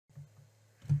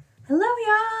Hello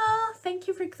y'all! Thank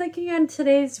you for clicking on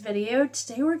today's video.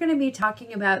 Today we're going to be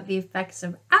talking about the effects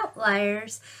of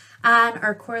outliers on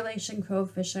our correlation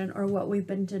coefficient, or what we've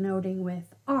been denoting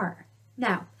with R.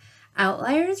 Now,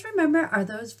 outliers, remember, are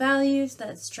those values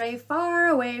that stray far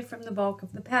away from the bulk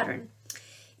of the pattern.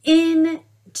 In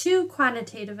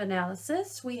quantitative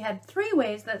analysis, we had three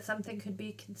ways that something could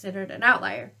be considered an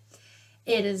outlier.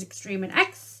 It is extreme in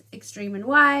X, extreme in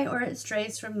Y, or it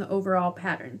strays from the overall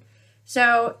pattern.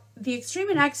 So the extreme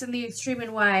in X and the extreme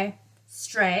in Y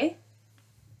stray,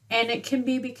 and it can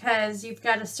be because you've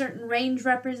got a certain range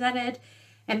represented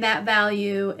and that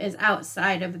value is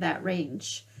outside of that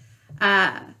range.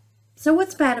 So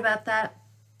what's bad about that?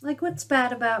 Like, what's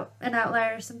bad about an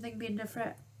outlier or something being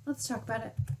different? Let's talk about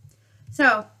it.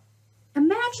 So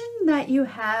imagine that you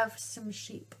have some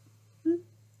sheep,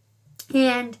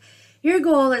 and your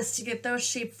goal is to get those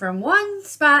sheep from one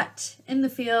spot in the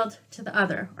field to the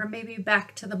other, or maybe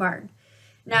back to the barn.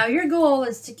 Now, your goal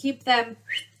is to keep them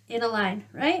in a line,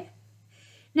 right?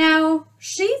 Now,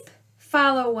 sheep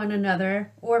follow one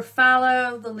another or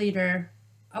follow the leader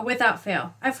without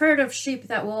fail. I've heard of sheep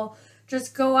that will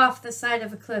just go off the side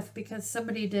of a cliff because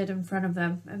somebody did in front of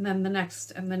them, and then the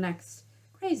next and the next.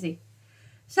 Crazy.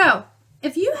 So,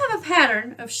 if you have a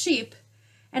pattern of sheep,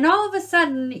 and all of a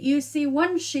sudden you see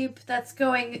one sheep that's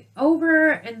going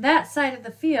over in that side of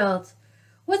the field,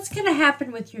 what's going to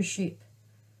happen with your sheep?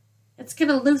 It's going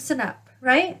to loosen up,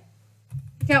 right?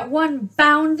 You got one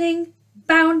bounding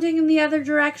in the other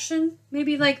direction,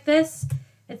 maybe like this.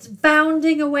 It's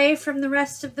bounding away from the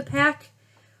rest of the pack.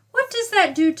 What does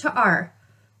that do to R?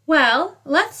 Well,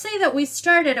 let's say that we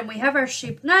started and we have our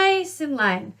sheep nice in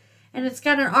line, and it's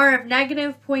got an R of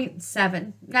negative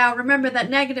 0.7. Now, remember that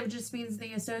negative just means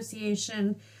the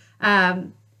association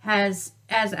has,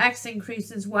 as X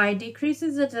increases, Y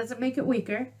decreases. It doesn't make it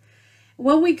weaker.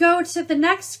 When we go to the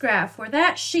next graph, where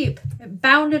that sheep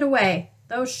bounded away,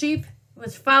 those sheep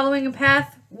was following a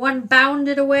path, one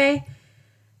bounded away.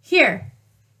 Here,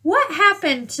 what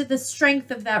happened to the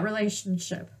strength of that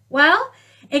relationship? Well,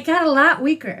 it got a lot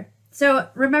weaker. So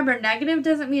remember, negative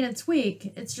doesn't mean it's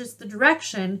weak. It's just the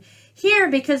direction.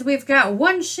 Here, because we've got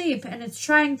one sheep and it's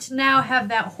trying to now have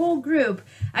that whole group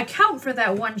account for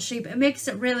that one sheep, it makes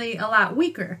it really a lot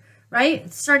weaker, right?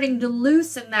 It's starting to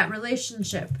loosen that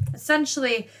relationship.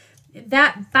 Essentially,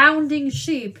 that bounding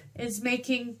sheep is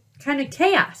making kind of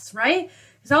chaos, right?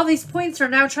 Because all these points are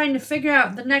now trying to figure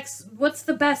out the next, what's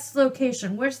the best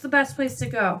location? Where's the best place to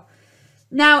go?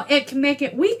 Now, it can make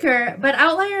it weaker, but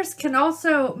outliers can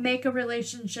also make a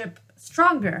relationship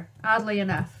stronger, oddly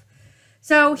enough.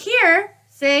 So here,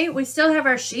 say we still have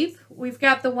our sheep. We've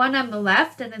got the one on the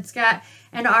left, and it's got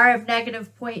an R of negative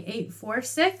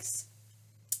 0.846.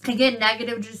 Again,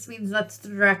 negative just means that's the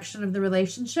direction of the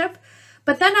relationship.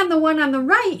 But then on the one on the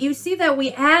right, you see that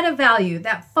we add a value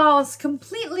that falls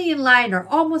completely in line, or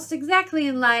almost exactly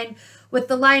in line, with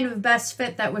the line of best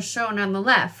fit that was shown on the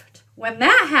left. When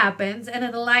that happens and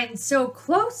it aligns so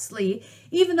closely,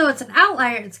 even though it's an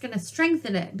outlier, it's going to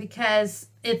strengthen it because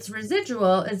its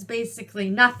residual is basically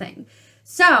nothing.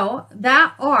 So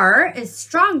that R is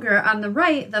stronger on the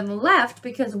right than the left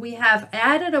because we have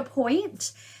added a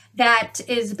point that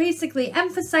is basically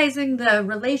emphasizing the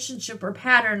relationship or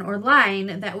pattern or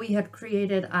line that we had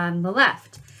created on the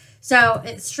left. So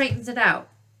it straightens it out.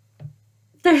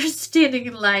 They're standing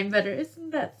in line better.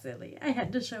 Isn't that silly? I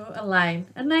had to show a line,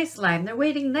 a nice line. They're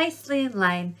waiting nicely in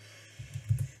line.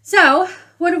 So,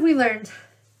 what have we learned?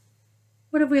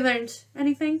 What have we learned?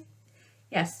 Anything?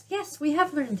 Yes, we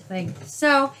have learned things.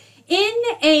 So, in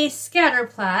a scatter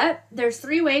plot, there's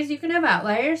three ways you can have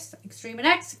outliers. Extreme in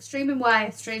X, extreme in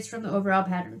Y, strays from the overall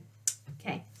pattern.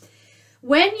 Okay.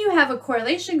 When you have a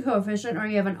correlation coefficient, or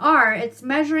you have an R, it's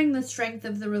measuring the strength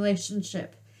of the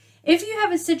relationship. If you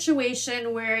have a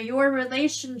situation where your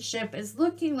relationship is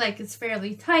looking like it's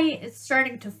fairly tight, it's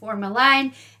starting to form a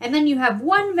line, and then you have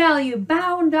one value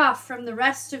bound off from the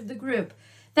rest of the group,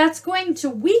 that's going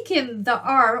to weaken the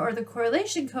R, or the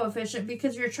correlation coefficient,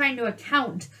 because you're trying to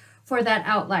account for that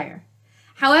outlier.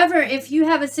 However, if you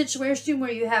have a situation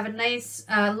where you have a nice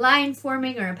line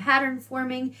forming or a pattern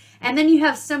forming, and then you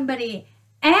have somebody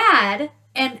add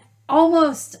and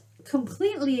almost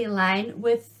completely align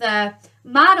with the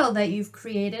model that you've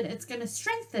created, it's going to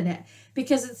strengthen it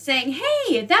because it's saying,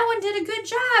 hey, that one did a good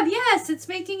job. Yes, it's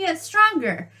making it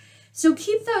stronger. So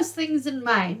keep those things in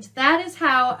mind. That is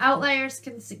how outliers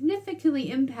can significantly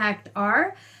impact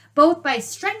R, both by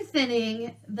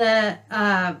strengthening the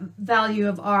value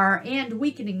of R and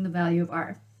weakening the value of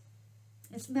R.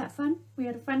 Isn't that fun? We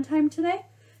had a fun time today.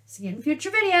 See you in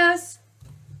future videos.